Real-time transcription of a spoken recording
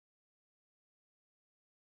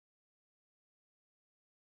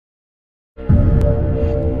It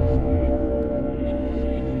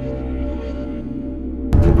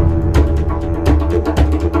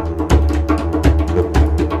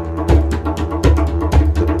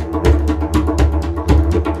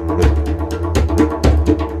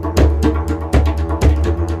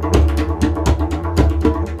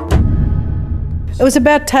was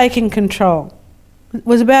about taking control. It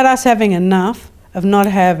was about us having enough of not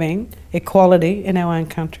having equality in our own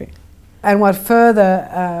country. And what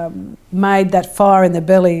further made that fire in the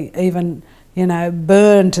belly even,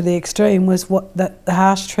 burn to the extreme was the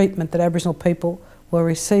harsh treatment that Aboriginal people were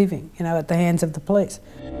receiving, at the hands of the police.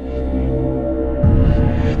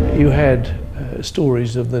 You had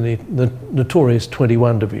stories of the notorious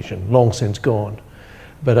 21 Division, long since gone,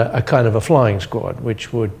 but a kind of a flying squad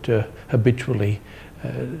which would habitually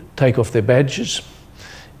take off their badges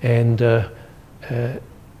and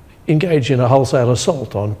engage in a wholesale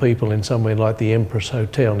assault on people in somewhere like the Empress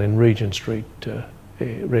Hotel in Regent Street,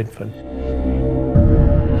 Redfern.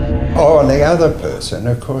 Oh, and the other person,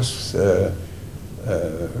 of course,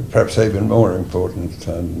 perhaps even more important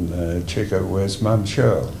than Chico, was Mum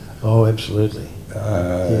Shirl. Oh, absolutely.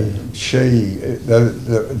 The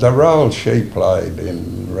role she played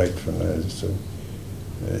in Redfern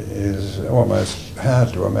is almost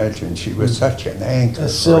hard to imagine. She was such an anchor. A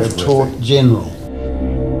self-taught general.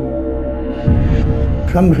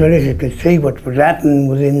 Some solicitors could see what was happening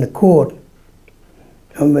within the court.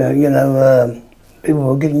 And, people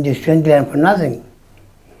were getting just sent down for nothing.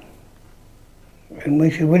 And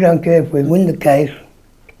we said, we don't care if we win the case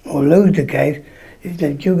or lose the case, it's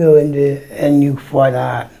that you go in there and you fight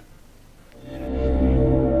hard.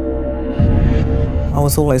 I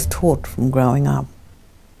was always taught from growing up.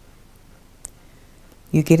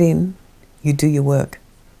 You get in, you do your work.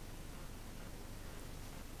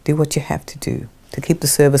 Do what you have to do to keep the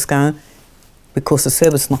service going, because the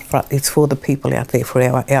service is not for us, it's for the people out there, for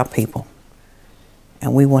our people.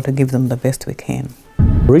 And we want to give them the best we can.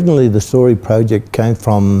 Originally the story project came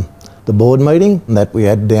from the board meeting that we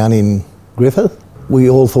had down in Griffith. We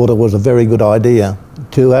all thought it was a very good idea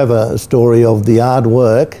to have a story of the hard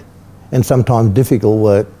work and sometimes difficult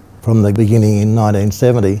work from the beginning in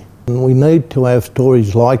 1970. And we need to have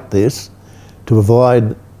stories like this to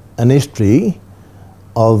provide an history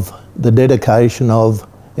of the dedication of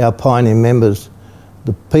our pioneer members,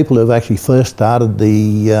 the people who have actually first started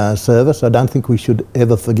the service. I don't think we should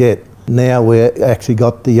ever forget. Now we've actually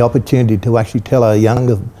got the opportunity to actually tell our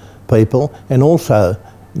younger people, and also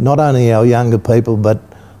not only our younger people but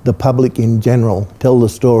the public in general, tell the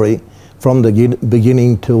story from the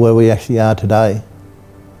beginning to where we actually are today.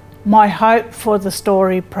 My hope for the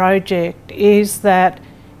story project is that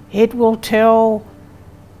it will tell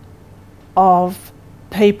of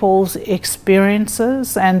people's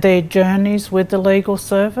experiences and their journeys with the legal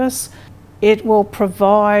service. It will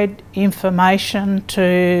provide information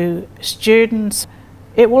to students.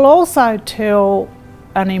 It will also tell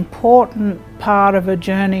an important part of a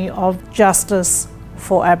journey of justice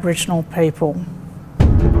for Aboriginal people.